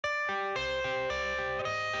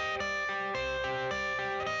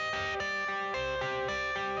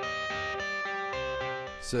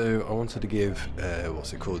So I wanted to give,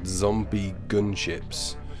 what's it called, zombie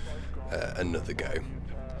gunships another go.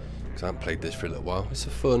 Because I haven't played this for a little while. It's a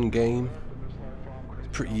fun game. It's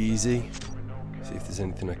pretty easy. See if there's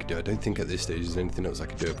anything I can do. I don't think at this stage there's anything else I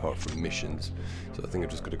can do apart from missions. So I think I've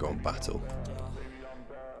just got to go on battle.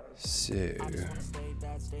 So,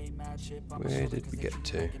 where did we get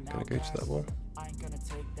to? Can I go to that one?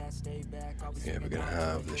 Yeah, we're going to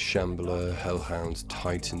have the Shambler, Hellhounds,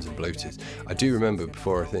 Titans and Bloaters. I do remember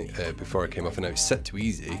before I came off, and it's set to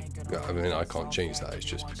easy. I mean, I can't change that, it's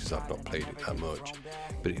just because I've not played it that much.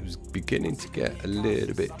 But it was beginning to get a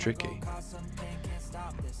little bit tricky.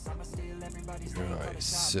 Right,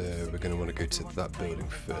 so we're going to want to go to that building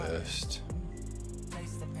first.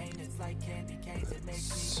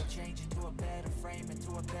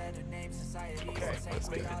 Let's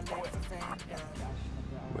go.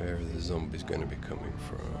 Where are the zombies going to be coming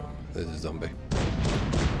from? There's a zombie.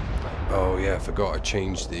 Oh yeah, I forgot I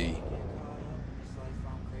changed the...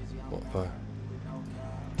 What have I...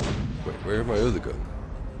 Wait, where are my other gun?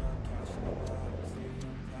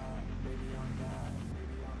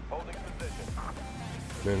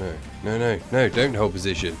 No, don't hold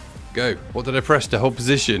position. Go. What did I press to hold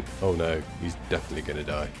position? Oh no, he's definitely going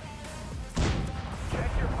to die.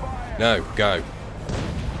 No, go.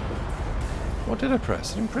 What did I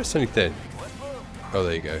press? I didn't press anything. Oh,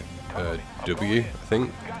 there you go. W, I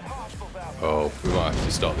think. Oh, we might have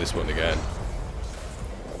to start this one again.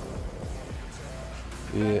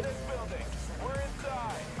 Yeah.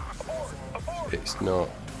 It's not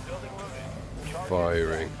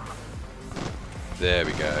firing. There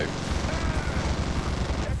we go.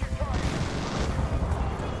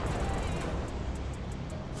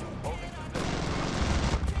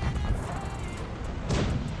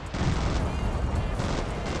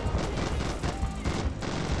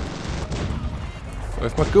 Well,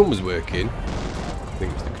 if my gun was working, I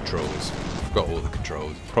think it was the controls. I forgot all the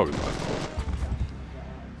controls. Probably my fault.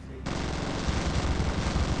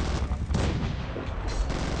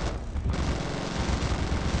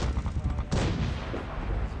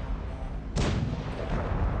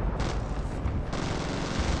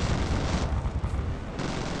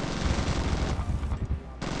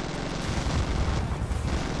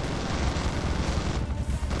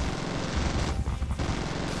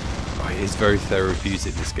 It's very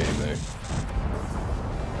therapeutic, this game, though.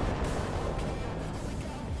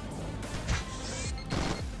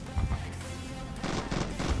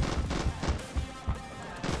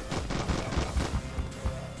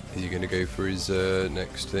 Is he going to go for his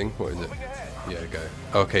next thing? What is it? Yeah, go.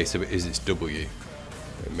 Okay, so it's W.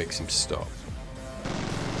 It makes him stop.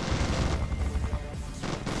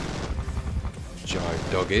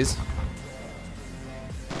 Giant dog is.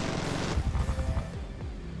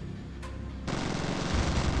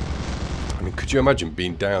 I mean, could you imagine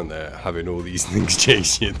being down there having all these things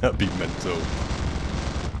chase you? That'd be mental.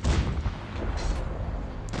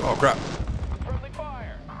 Oh crap!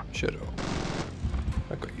 Shut up.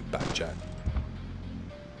 I got you back, Jack.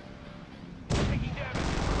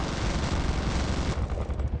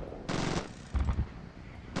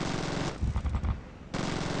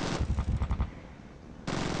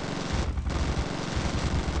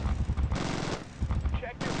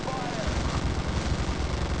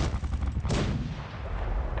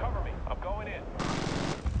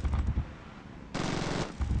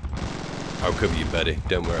 I'll cover you, buddy.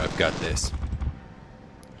 Don't worry, I've got this.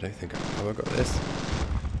 I don't think have I got this?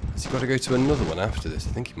 Has he got to go to another one after this? I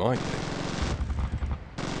think he might do.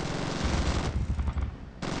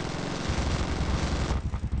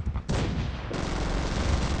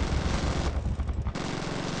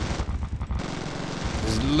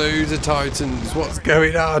 There's loads of Titans. What's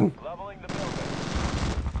going on?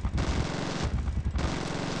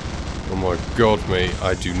 Oh my god, mate.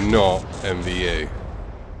 I do not envy you.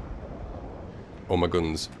 Oh my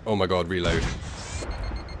guns. Oh my god, reload.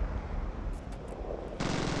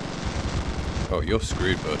 Oh, you're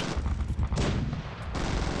screwed, bud.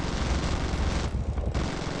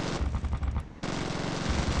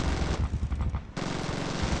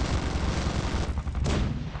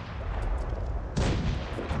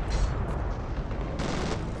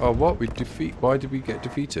 Oh, what? Why did we get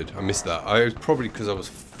defeated? I missed that. I was probably because I was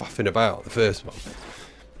faffing about the first one.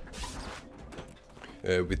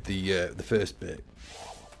 With the first bit.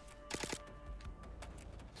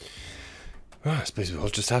 Oh, I suppose we'll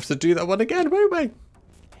just have to do that one again, won't we?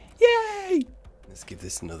 Yay! Let's give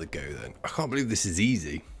this another go then. I can't believe this is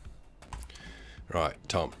easy. Right,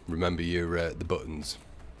 Tom, remember your the buttons.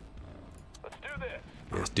 Let's do this.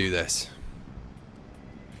 Let's do this.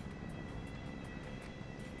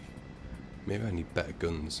 Maybe I need better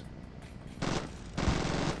guns.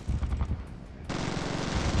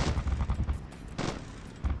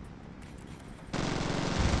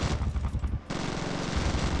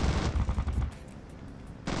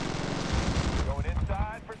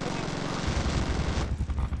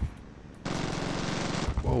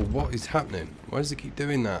 what is happening? Why does it keep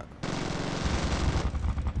doing that?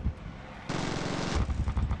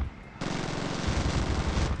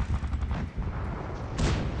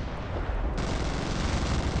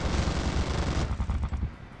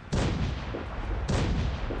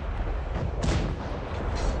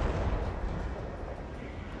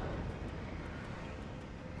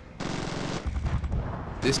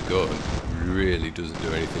 This gun really doesn't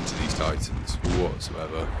do anything to these Titans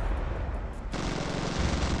whatsoever.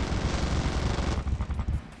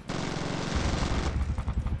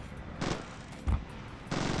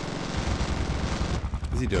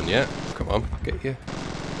 Is he done yet? Come on, get you.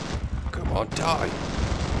 Come on, die.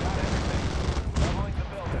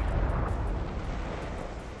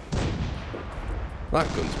 That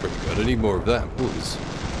gun's pretty good. I need more of that. Ooh,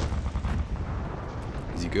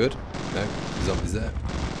 is he good? No, the zombie's there.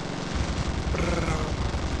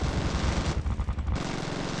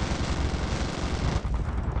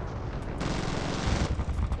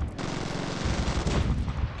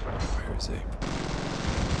 Where is he?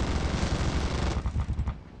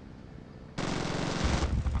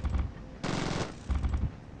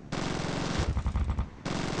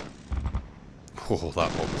 Oh,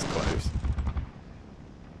 that one was close.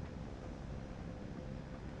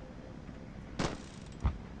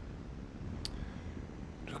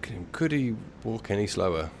 Look at him. Could he walk any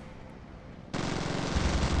slower?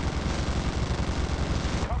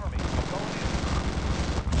 Cover me. I'm going in.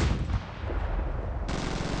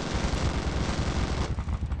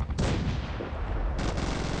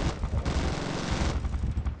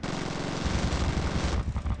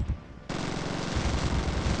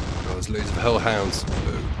 Oh, there's loads of hellhounds.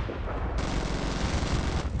 Boo.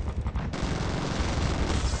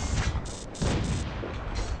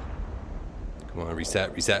 Come on,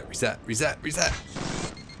 reset, reset, reset, reset, reset.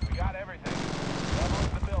 We got everything. Leveling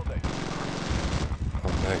the building.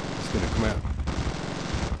 Oh no, he's gonna come out.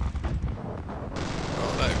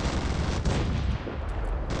 Oh no.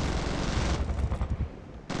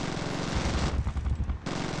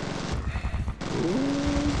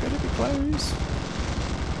 Ooh, he's gonna be close.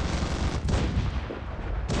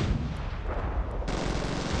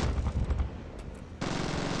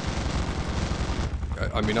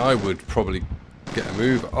 I mean, I would probably get a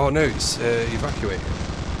move. Oh no, it's evacuating.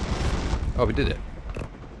 Oh, we did it.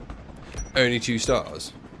 Only 2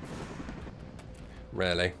 stars.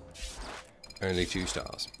 Rarely. Only 2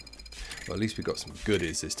 stars. Well, at least we got some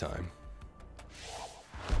goodies this time.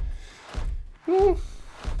 Ooh,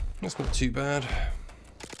 that's not too bad.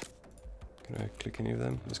 Can I click any of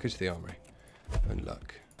them? Let's go to the armory.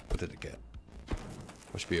 Unlock. What did it get?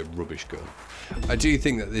 Must be a rubbish gun. I do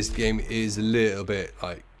think that this game is a little bit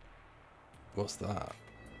like... What's that?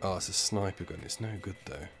 Oh, it's a sniper gun. It's no good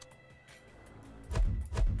though. I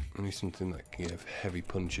need something that can give heavy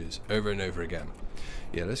punches over and over again.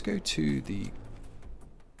 Yeah, let's go to the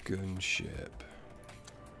gunship.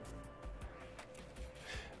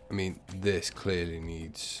 I mean, this clearly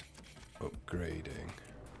needs upgrading.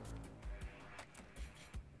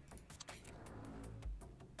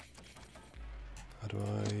 How do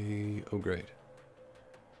I upgrade?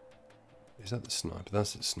 Is that the sniper?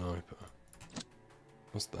 That's the sniper.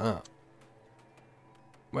 What's that?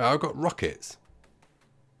 Well, I've got rockets.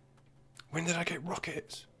 When did I get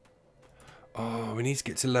rockets? Oh, we need to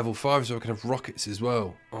get to level 5 so I can have rockets as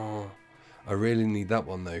well. Oh, I really need that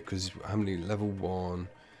one though, because how many? Level 1.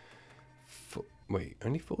 Wait,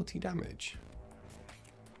 only 40 damage?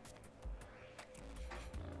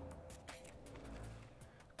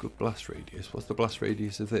 Good blast radius. What's the blast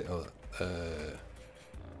radius of it? Oh,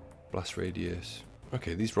 blast radius.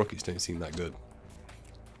 Okay, these rockets don't seem that good.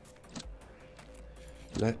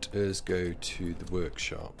 Let us go to the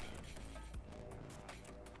workshop.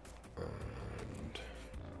 And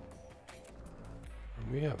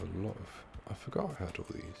we have a lot of... I forgot I had all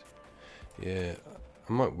these. Yeah,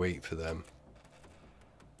 I might wait for them.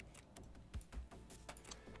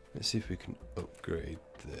 Let's see if we can upgrade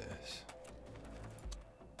this.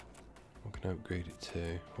 What can I upgrade it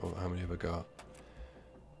to? Well, how many have I got?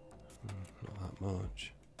 Not that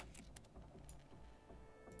much.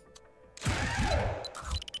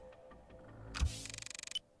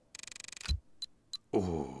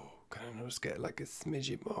 Oh, can I just get like a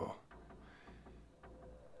smidget more?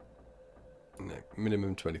 No,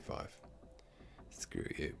 minimum 25. Screw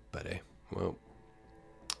you, buddy. Well,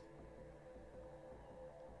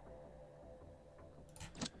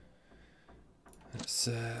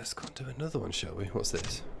 let's go on to another one, shall we? What's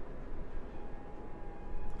this?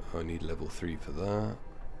 Oh, I need level 3 for that.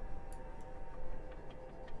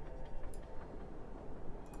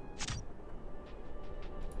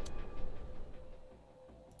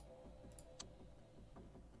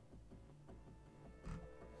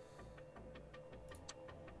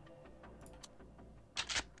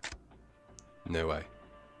 No way.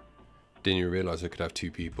 Didn't even realise I could have 2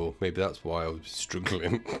 people. Maybe that's why I was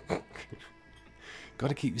struggling.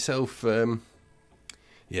 Gotta keep yourself...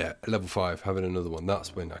 yeah, level 5, having another one.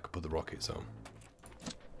 That's when I could put the rockets on.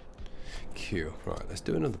 Cool. Right, let's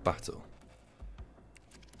do another battle.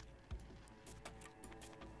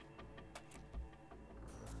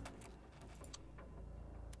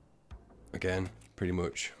 Again, pretty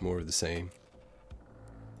much more of the same.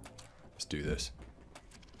 Let's do this.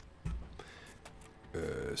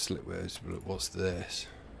 Slipwares, what's this?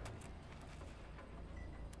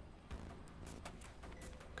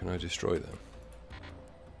 Can I destroy them?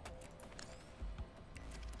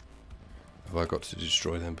 Have I got to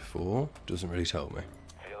destroy them before? Doesn't really tell me.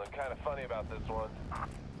 Feeling kind of funny about this one.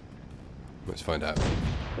 Let's find out.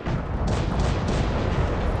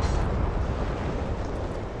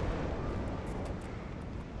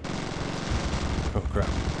 Oh crap.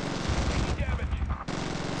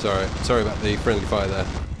 Sorry about the friendly fire there.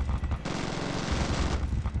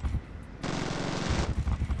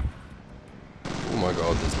 Oh my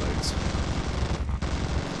god, there's loads.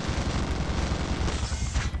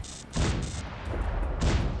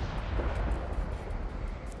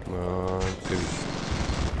 Come on, oof.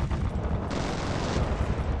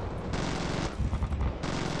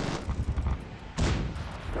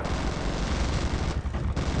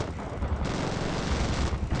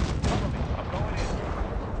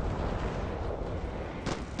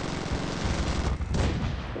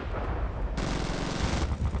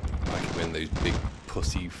 Those big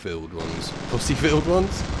pussy-filled ones. Pussy-filled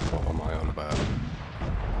ones? What am I on about?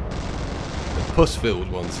 The puss-filled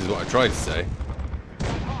ones is what I tried to say.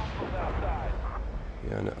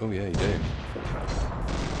 Yeah, I know. Oh yeah, you do.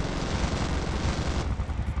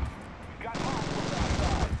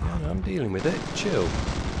 Yeah, no, I'm dealing with it. Chill.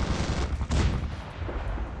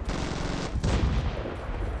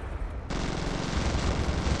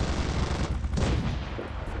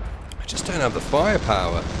 I just don't have the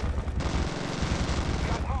firepower.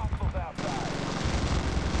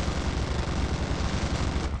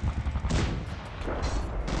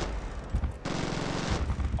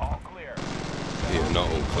 You're not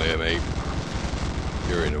all clear, mate.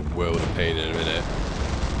 You're in a world of pain in a minute.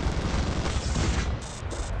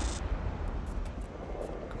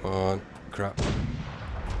 Come on, crap.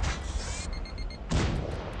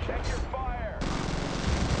 Check your fire.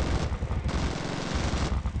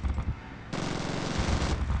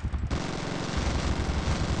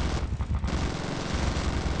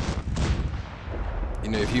 You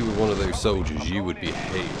know, if you were one of those soldiers, you would be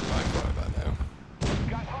hating life right about now.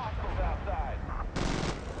 Got hostiles outside.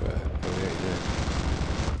 Where? Oh yeah, yeah.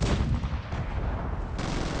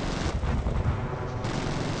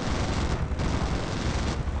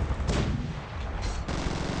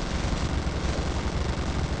 Got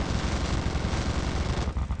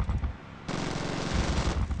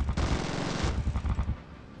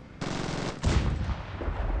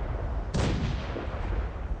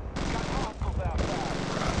hostiles outside.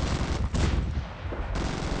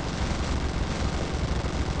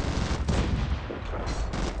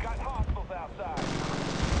 Got hostiles outside.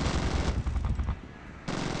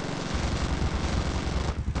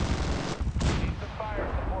 Need some fire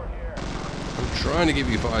support here. I'm trying to give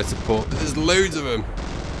you fire support, but there's loads of them.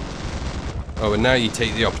 Oh, and now you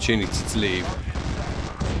take the opportunity to leave.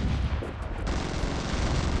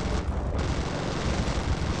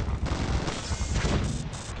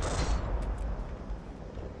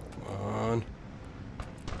 Come on.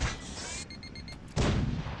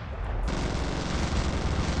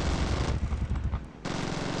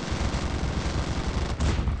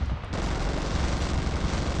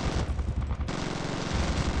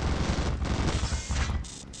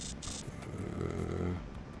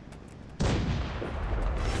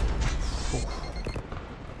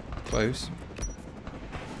 Close.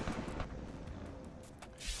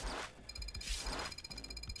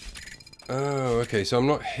 Oh, okay, so I'm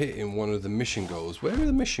not hitting one of the mission goals. Where are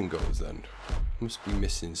the mission goals then? Must be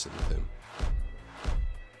missing something.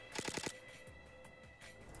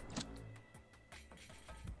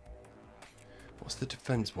 What's the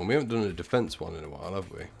defense one? We haven't done a defense one in a while, have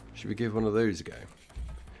we? Should we give one of those a go?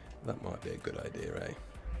 That might be a good idea, eh?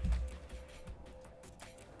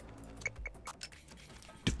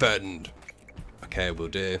 Defend! Okay, we'll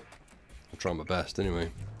do. I'll try my best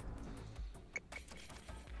anyway.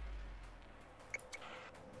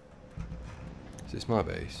 Is this my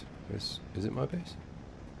base? Is it my base?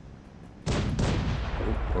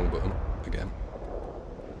 Oh, wrong button. Again.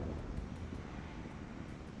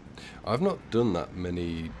 I've not done that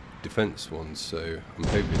many defense ones, so I'm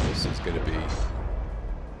hoping this is going to be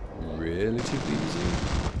relatively easy.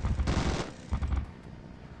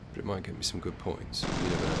 might get me some good points. You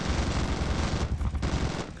never know.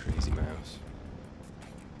 Crazy mouse.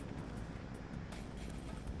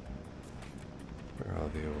 Where are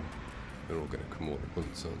they all? They're all going to come all at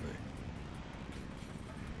once, aren't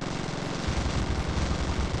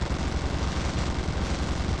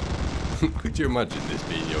they? Could you imagine this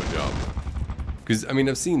being your job? Because, I mean,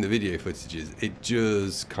 I've seen the video footages. It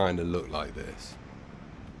does kind of look like this.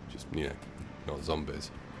 Just, you know, not zombies.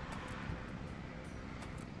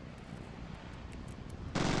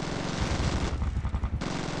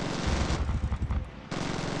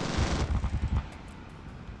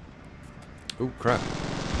 Oh, crap.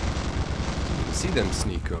 You can see them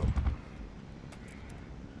sneak up.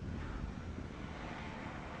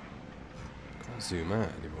 Can't zoom out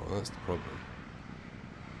anymore, that's the problem.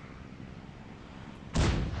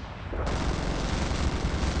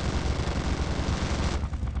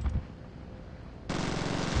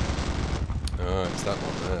 Oh, it's that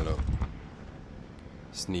one there, look.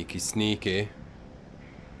 Sneaky, sneaky.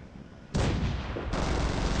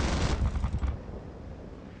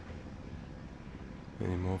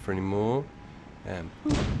 Any more for any more? Oh,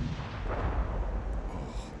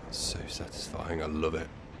 that's so satisfying. I love it.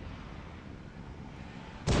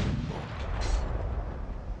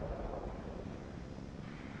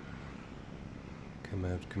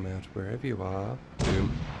 Come out, wherever you are.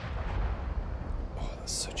 Boom. Oh,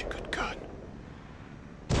 that's such a good gun.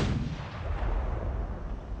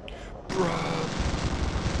 Bruh.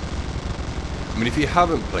 I mean, if you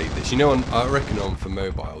haven't played this, you know, I reckon on for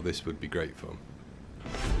mobile, this would be great fun.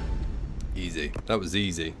 Easy. That was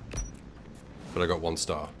easy. But I got 1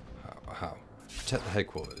 star. How? Protect the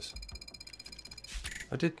headquarters.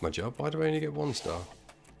 I did my job. Why do I only get 1 star?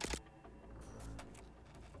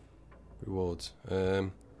 Rewards.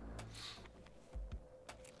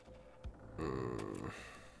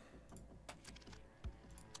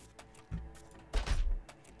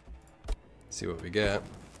 See what we get.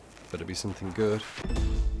 Better be something good.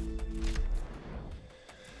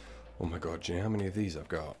 Oh my god, do you know how many of these I've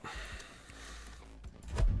got?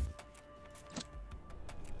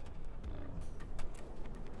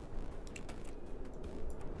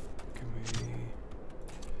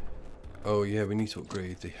 Oh yeah, we need to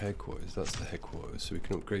upgrade the headquarters. That's the headquarters, so we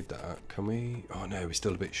can upgrade that. Can we? Oh no, we're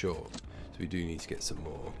still a bit short. So we do need to get some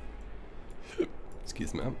more.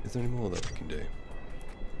 Excuse me, is there any more that we can do?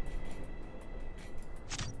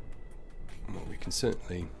 Well, we can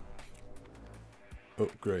certainly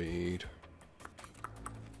upgrade.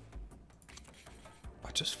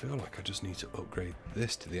 I just feel like I just need to upgrade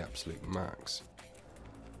this to the absolute max.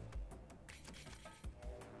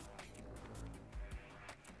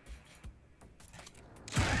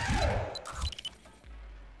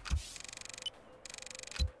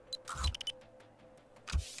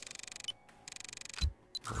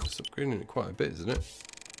 It's upgrading it quite a bit, isn't it?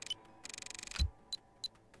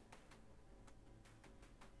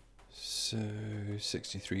 So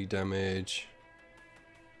 63 damage.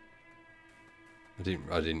 I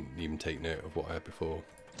didn't even take note of what I had before.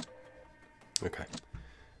 Okay.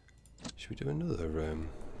 Should we do another?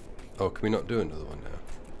 Oh, can we not do another one now?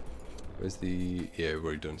 Where's the? Yeah, we've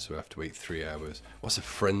already done, so we have to wait 3 hours. What's a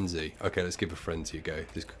frenzy? Okay, let's give a frenzy a go.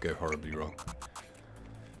 This could go horribly wrong.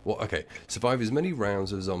 What? Okay, survive as many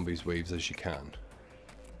rounds of zombies waves as you can.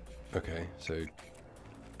 Okay, so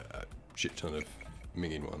shit ton of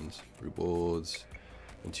minging ones. Rewards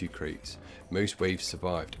and 2 crates. Most waves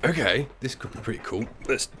survived. Okay, this could be pretty cool.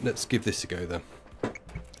 Let's give this a go then.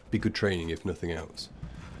 Be good training if nothing else.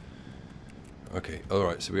 Okay,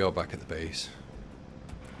 alright, so we are back at the base.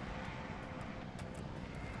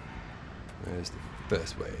 Where's the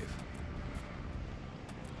first wave?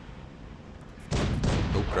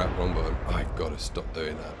 Oh crap, wrong button. I've got to stop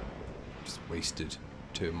doing that. Just wasted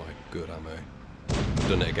 2 of my good ammo. I've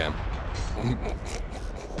done it again.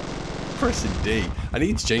 Pressing D. I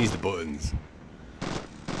need to change the buttons.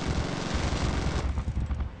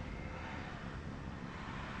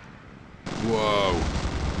 Whoa.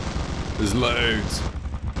 There's loads.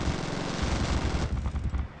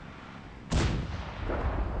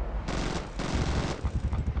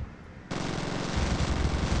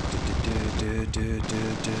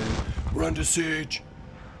 We're under siege.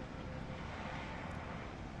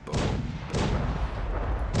 Boom, boom.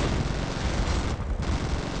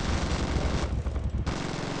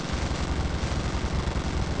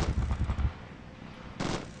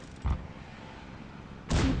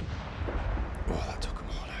 Oh, that took them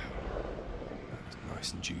all out. That was nice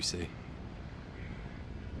and juicy.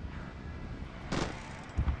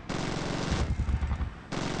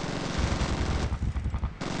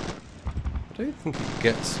 I don't think it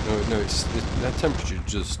gets... No, it's their temperature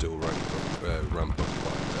does still ramp up quite a bit.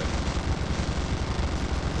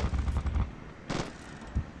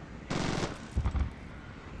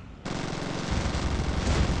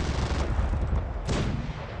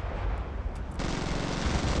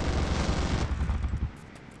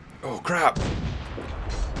 Oh crap!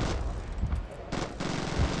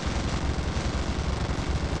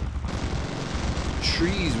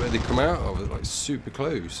 Trees where they come out of are like super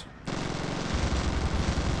close.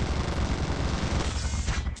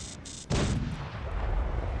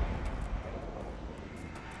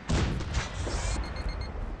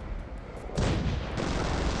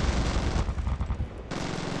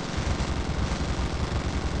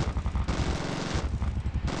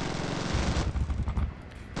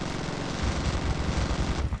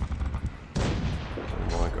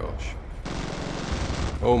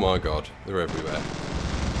 Oh my god, they're everywhere.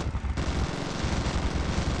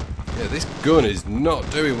 Yeah, this gun is not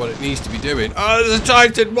doing what it needs to be doing. Oh, there's a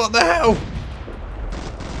Titan! What the hell?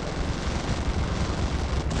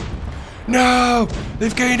 No!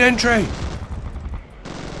 They've gained entry!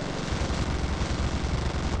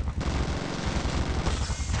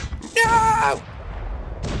 No!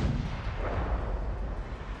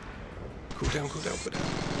 Cool down, cool down, cool down.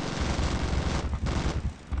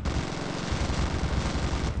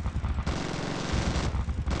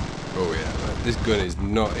 Oh yeah, this gun is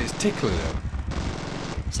not... It's tickling them.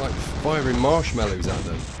 It's like firing marshmallows at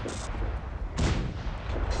them.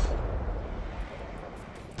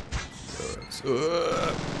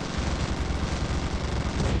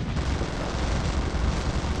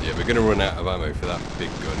 Yeah, we're going to run out of ammo for that big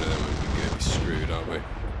gun and then we're going to be screwed, aren't we?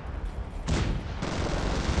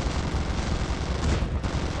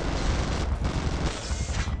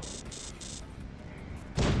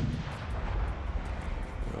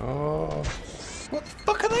 Oh, what the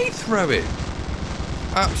fuck are they throwing?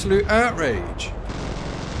 Absolute outrage.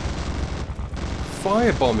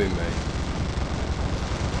 Firebombing me.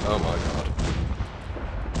 Oh my god.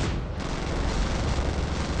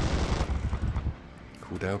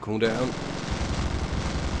 Cool down, cool down.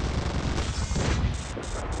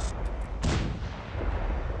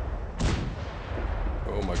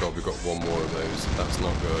 Oh my god, we've got one more of those. That's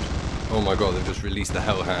not good. Oh my god, they've just released the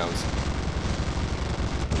hellhounds.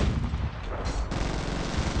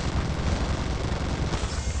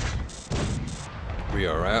 We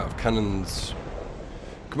are out of cannons.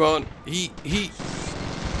 Come on, heat, heat.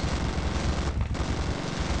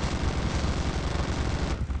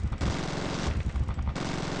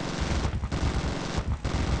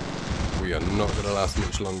 We are not going to last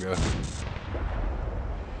much longer.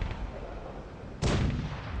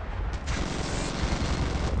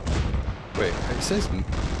 Wait, it says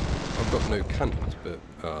I've got no cannons, but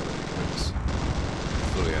there it goes.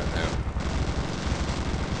 Fully out now.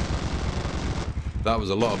 That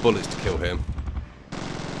was a lot of bullets to kill him.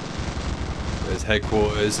 There's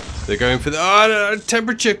headquarters. They're going for the no,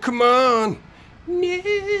 temperature. Come on. No.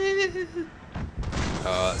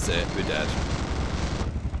 Oh, that's it. We're dead.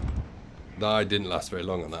 No, I didn't last very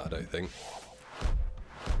long on that, I don't think.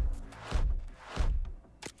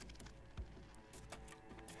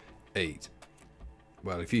 Eight.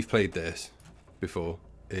 Well, if you've played this before,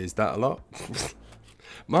 is that a lot?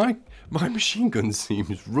 My machine gun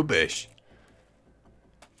seems rubbish.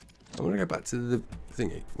 I want to go back to the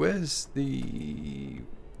thingy. Where's the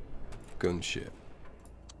gunship?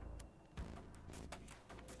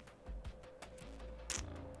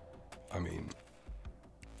 I mean,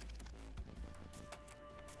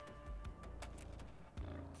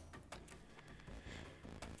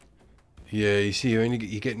 yeah, you see,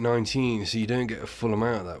 you get 19, so you don't get a full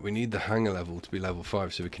amount of that. We need the hangar level to be level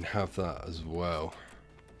 5, so we can have that as well.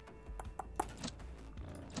 It's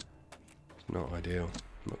not ideal.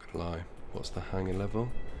 I'm not gonna lie. What's the hangar level?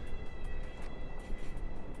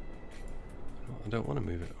 I don't want to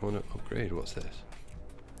move it. I want to upgrade. What's this?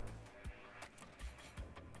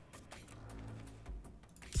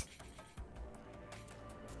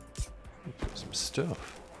 Got some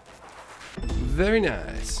stuff. Very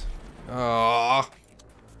nice. Ah,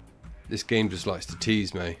 this game just likes to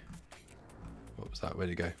tease me. What was that?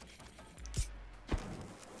 Where'd it go?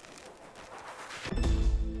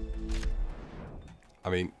 I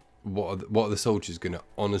mean, what are the soldiers going to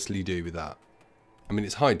honestly do with that? I mean,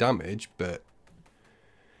 it's high damage, but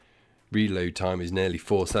reload time is nearly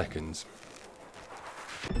 4 seconds.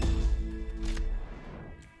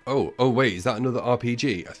 Oh, wait, is that another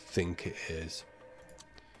RPG? I think it is.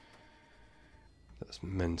 That's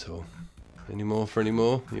mental. Any more for any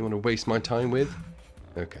more? You want to waste my time with?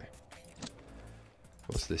 Okay.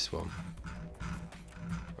 What's this one?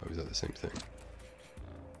 Oh, is that the same thing.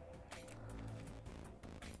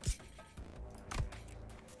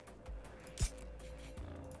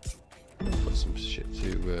 Got some shit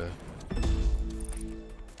to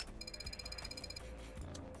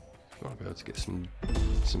might be able to get some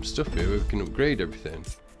stuff here where we can upgrade everything.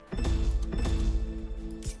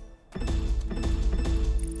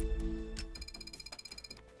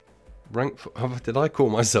 Rank did I call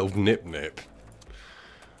myself Nip Nip?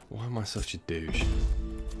 Why am I such a douche?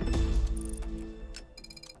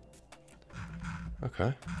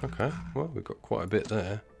 Okay, okay. Well, we've got quite a bit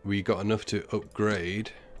there. We got enough to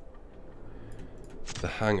upgrade the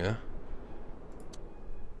hangar.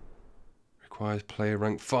 Requires player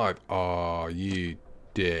rank 5. Oh, you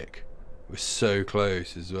dick. We're so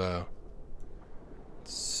close as well.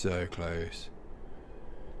 So close.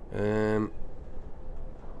 I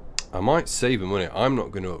might save money. I'm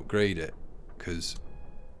not going to upgrade it because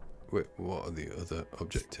what are the other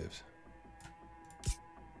objectives?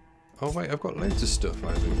 Oh wait, I've got loads of stuff.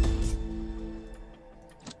 I think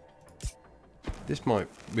this might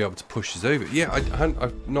be able to push us over. Yeah,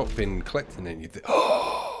 I've not been collecting anything.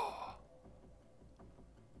 Oh,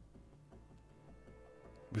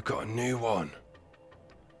 we've got a new one.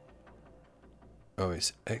 Oh,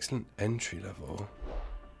 it's excellent entry level.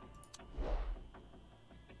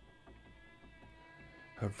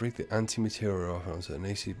 I've rigged the anti-material rifle onto an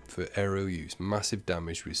AC for aerial use. Massive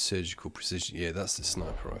damage with surgical precision. Yeah, that's the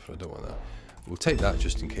sniper rifle. I don't want that. We'll take that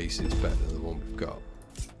just in case it's better than the one we've got.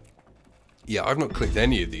 Yeah, I've not clicked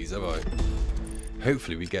any of these, have I?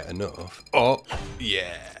 Hopefully we get enough. Oh,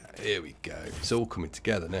 yeah. Here we go. It's all coming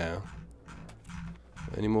together now.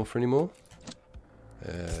 Any more for any more?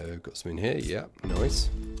 Got some in here. Yeah,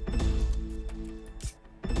 nice.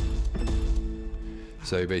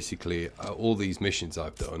 So basically, all these missions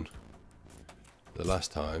I've done, the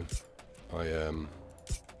last time, I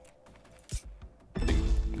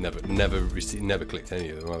never clicked any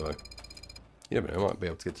of them, have I? Yeah, but I might be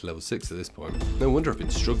able to get to level 6 at this point. No wonder I've been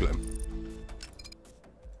struggling.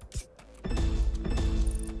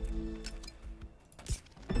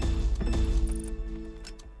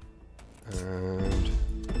 And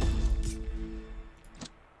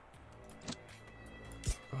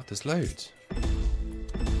God, there's loads.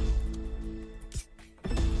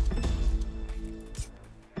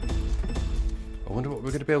 I wonder what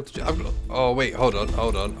we're going to be able to do. Oh wait, hold on.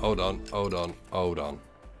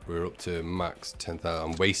 We're up to max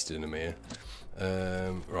 10,000. I'm wasting them here.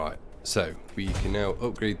 Right, so we can now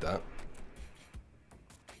upgrade that.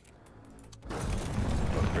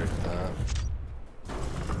 Upgrade that.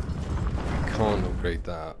 We can't upgrade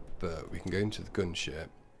that, but we can go into the gunship.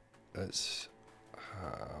 Let's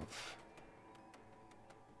have.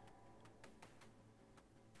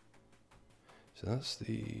 So that's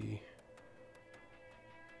the.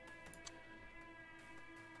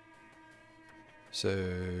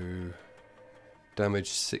 So, damage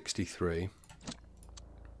 63.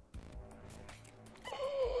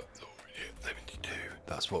 Oh, it's already at 72.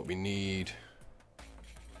 That's what we need.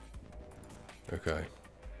 Okay.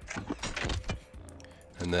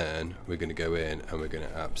 And then we're going to go in and we're going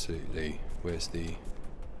to absolutely... Where's the...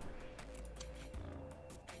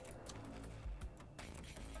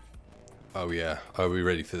 Oh yeah. Are we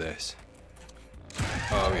ready for this?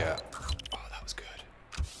 Oh yeah.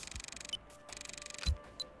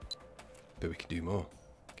 But we can do more.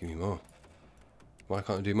 Give me more. Why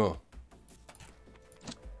can't I do more?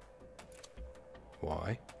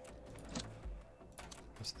 Why?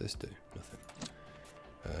 What's this do? Nothing.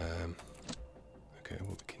 Okay, well,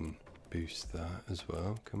 we can boost that as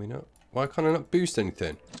well. Can we not? Why can't I not boost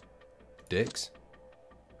anything? Dicks.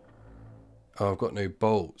 Oh, I've got no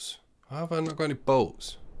bolts. How have I not got any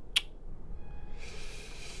bolts?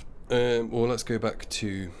 Well, let's go back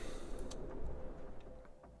to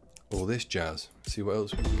all this jazz. See what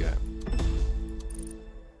else we can get.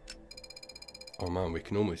 Oh man, we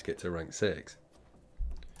can almost get to rank 6.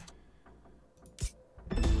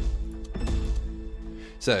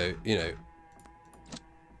 So, you know,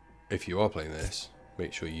 if you are playing this,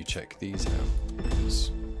 make sure you check these out,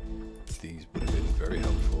 because these would have been very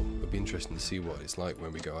helpful. It'll be interesting to see what it's like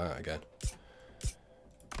when we go out again.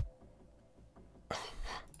 Are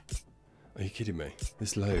you kidding me?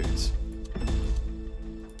 There's loads.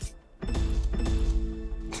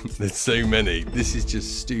 There's so many. This is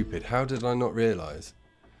just stupid. How did I not realise?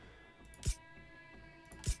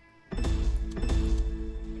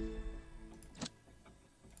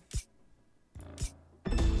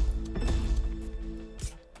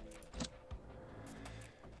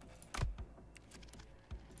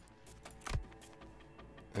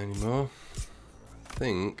 Any more? I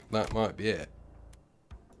think that might be it.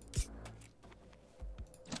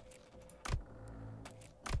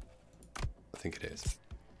 think it is.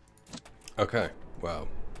 Okay, wow.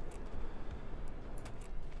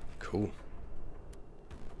 Cool.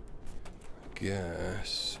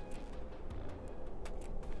 Guess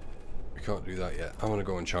we can't do that yet. I want to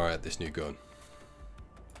go and try out this new gun.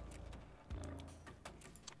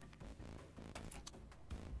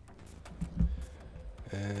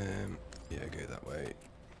 Yeah, go that way.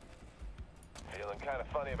 Feeling kind of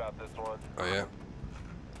funny about this one. Oh yeah.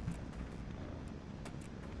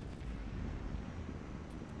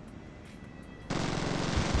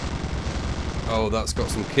 Oh, that's got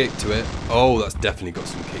some kick to it. Oh, that's definitely got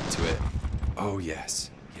some kick to it. Oh yes.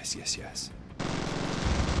 Yes, yes, yes.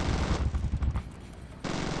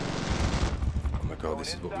 Oh my god,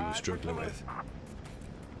 this is what we were struggling with.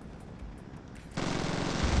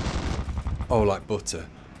 Oh, like butter.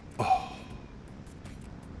 Oh.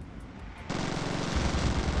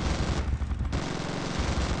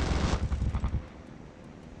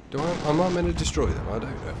 Am I meant to destroy them? I don't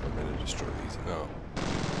know if I'm meant to destroy these or not.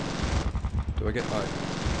 Do I get like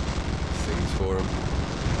things for them?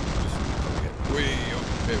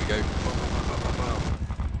 There we go.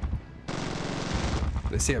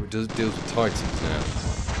 Let's see how it deals with Titans now.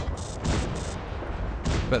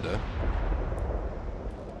 Better.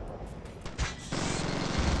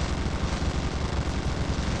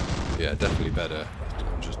 Yeah, definitely better.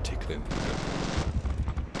 I'm just tickling.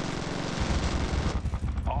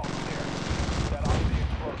 All clear. Set off the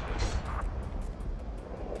explosives.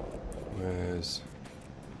 Where's...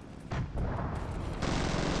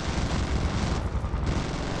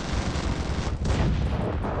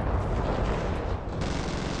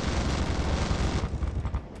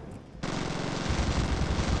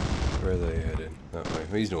 Where are they heading? That way.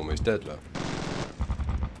 He's almost dead, love.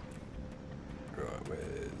 Right,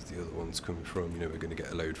 where's the other ones coming from? You know we're going to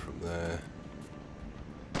get a load from there.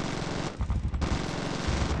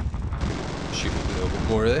 Shoot a little bit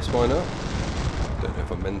more of this, why not? Don't know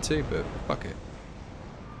if I'm meant to, but fuck it.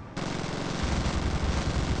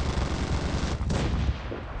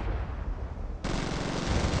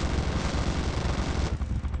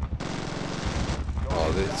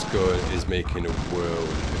 Oh, this gun is making a world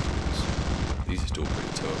of difference. These are still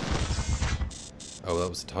pretty tough. Oh, that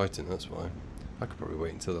was a Titan, that's why. I could probably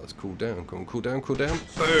wait until that's cooled down. Come on, cool down, cool down.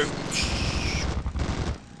 Boom!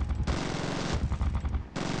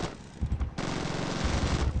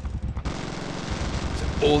 So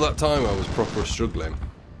all that time I was proper struggling.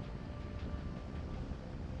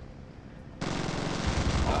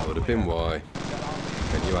 That would have been why.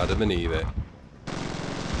 Can you Adam and Eve it?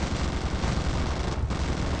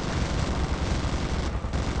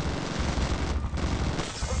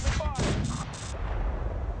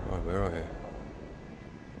 Right, where are you?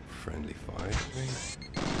 Friendly fire.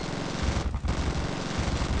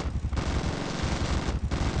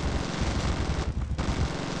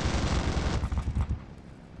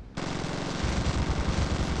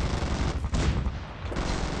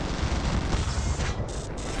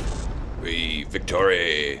 We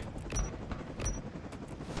victory.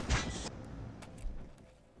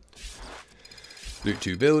 Loot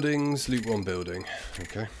 2 buildings, loot 1 building.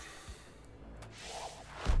 Okay.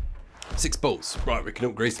 6 bolts. Right, we can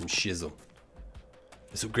upgrade some shizzle.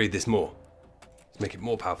 Let's upgrade this more. Let's make it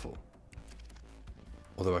more powerful.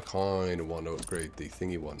 Although I kind of want to upgrade the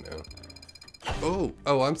thingy one now.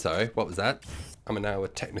 Oh, I'm sorry. What was that? I'm now a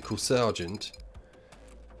technical sergeant.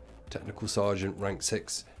 Technical sergeant, rank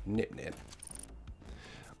 6. Nip nip.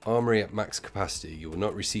 Armory at max capacity. You will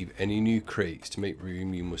not receive any new crates. To make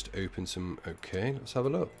room, you must open some... Okay, let's have a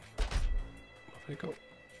look. What have they got?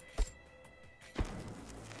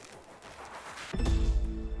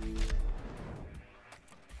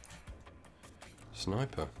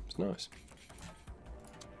 Sniper. It's nice.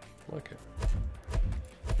 I like it.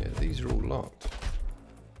 Yeah, these are all locked.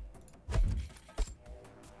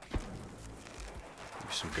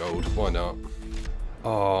 Use some gold. Why not?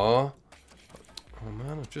 Aww. Oh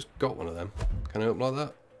man, I've just got one of them. Can I open like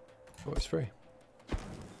that? Oh, it's free.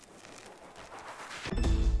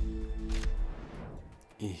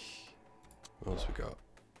 Eesh. What else we got?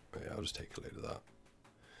 Oh, yeah, I'll just take a load of that.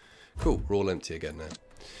 Cool, we're all empty again now.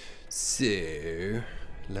 So,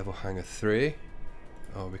 level hanger 3.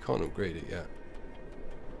 Oh, we can't upgrade it yet.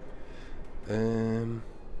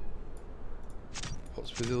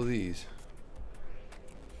 What's with all these?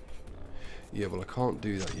 Yeah, well I can't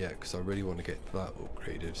do that yet because I really want to get that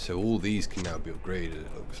upgraded. So all these can now be upgraded,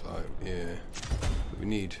 it looks like. Yeah. But we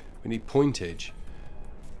need pointage.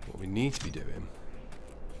 What we need to be doing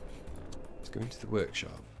is going to the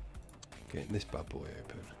workshop, getting this bad boy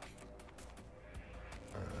open.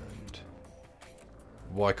 And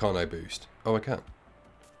why can't I boost? Oh, I can.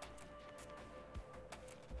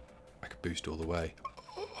 boost all the way.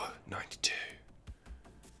 Oh, 92.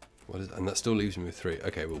 What is, and that still leaves me with 3.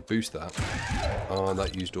 Okay, we'll boost that. Oh,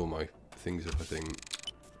 that used all my things up, I think.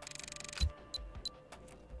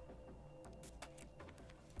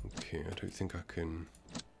 Okay, I don't think I can...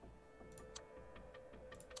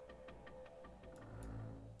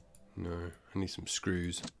 No, I need some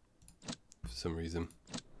screws for some reason.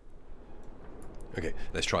 Okay,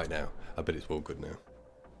 let's try it now. I bet it's all good now.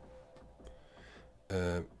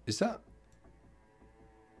 Is that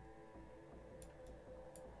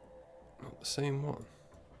not the same one?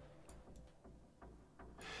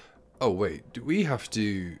 Oh wait, do we have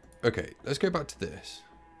to... Okay, let's go back to this.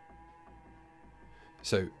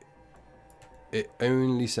 So, it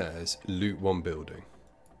only says loot 1 building.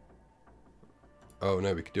 Oh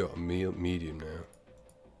no, we could do it on medium now.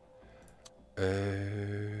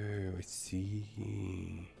 Oh, I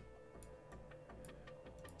see.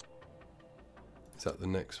 Is that the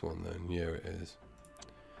next one then? Yeah, it is.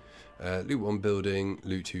 Loot 1 building,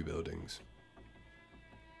 loot 2 buildings.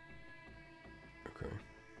 Okay.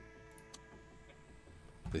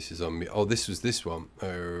 This is on me. Oh, this was this one.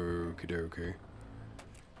 Okie dokie.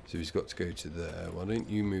 So he's got to go to there. Why don't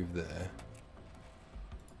you move there?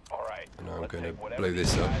 Alright. And I'm going to blow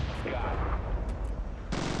this up.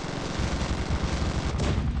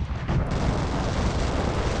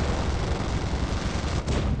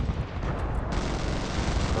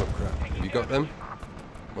 Oh crap. Have you got them?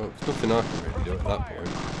 Well, it's nothing I can really do at that point.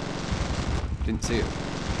 Didn't see it.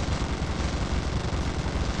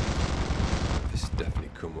 This has definitely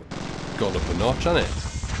gone up a notch, hasn't it?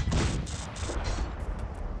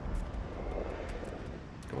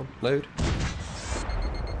 Come on, load.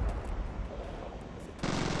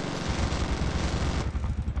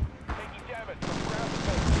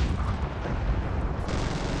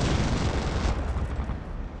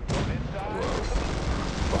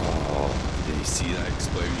 See that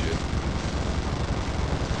explosion.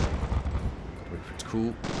 Gotta wait for it to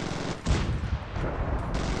cool.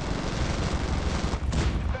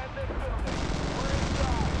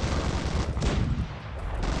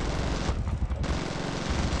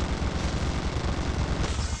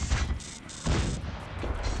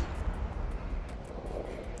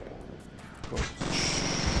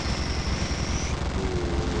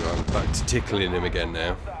 Ooh, I'm back to tickling him again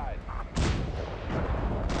now.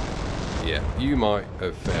 Yeah, you might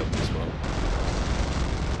have failed this one.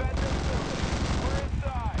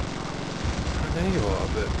 I know you are,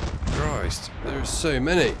 but Christ, there are so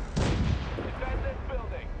many.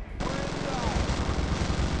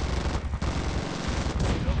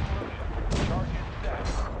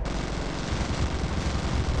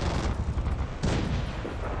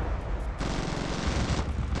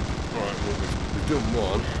 Alright, well we've done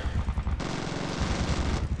one.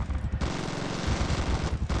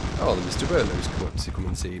 Oh, the Mr. Burlow's come up to come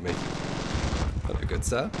and see me. Hello, good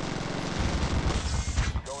sir.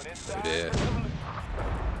 Oh dear.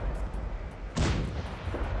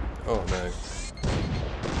 Oh no.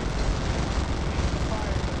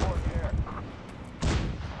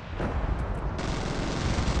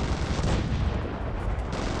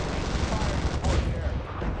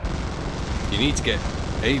 You need to get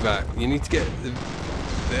AVAC. You need to get the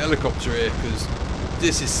helicopter here because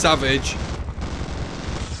this is savage.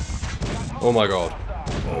 Oh my god.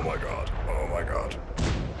 Oh my god. Oh my god.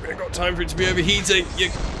 We ain't got time for it to be overheating. You're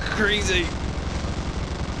crazy.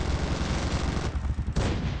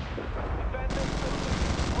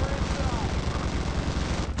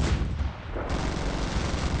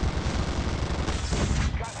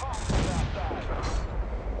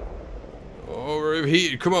 Oh, we're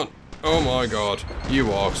overheated. Come on. Oh my god.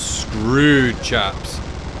 You are screwed, chaps.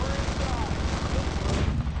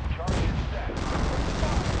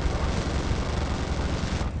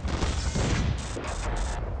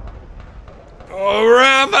 Oh, we're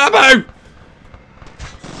out of ammo!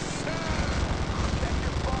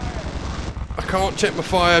 I can't check my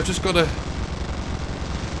fire, I've just got to...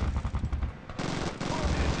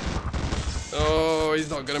 Oh, he's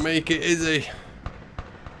not going to make it, is he?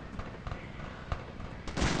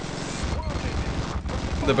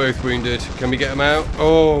 They're both wounded. Can we get them out?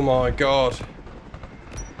 Oh my god.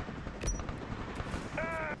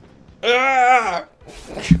 Ah!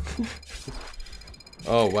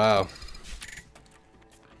 Oh wow.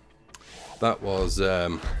 That was, yeah,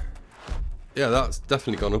 that's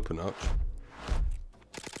definitely gone up a notch.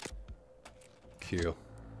 Cool.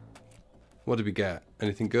 What did we get?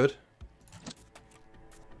 Anything good?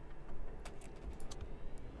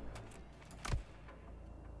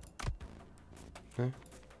 No?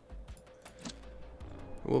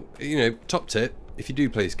 Well, you know, top tip, if you do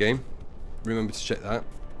play this game, remember to check that.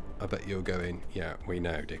 I bet you're going, yeah, we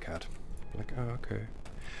know, dickhead. Like, oh, okay.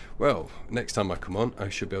 Well, next time I come on, I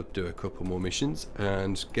should be able to do a couple more missions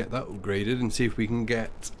and get that upgraded and see if we can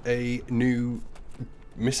get a new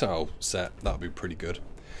missile set. That'll be pretty good.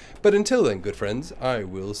 But until then, good friends, I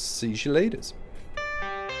will see you later.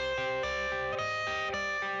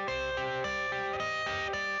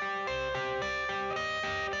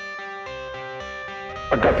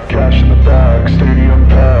 I got the cash in the bag, stadium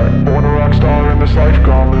packed. Born a rock star in this life,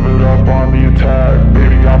 gonna live it up on the attack.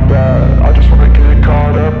 Baby, I'm bad, I just wanna get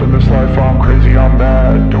caught up in this life. I'm crazy, I'm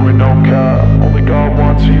mad, doing no cap. Only God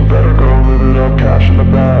wants, so you better go live it up. Cash in the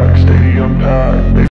bag, stadium packed.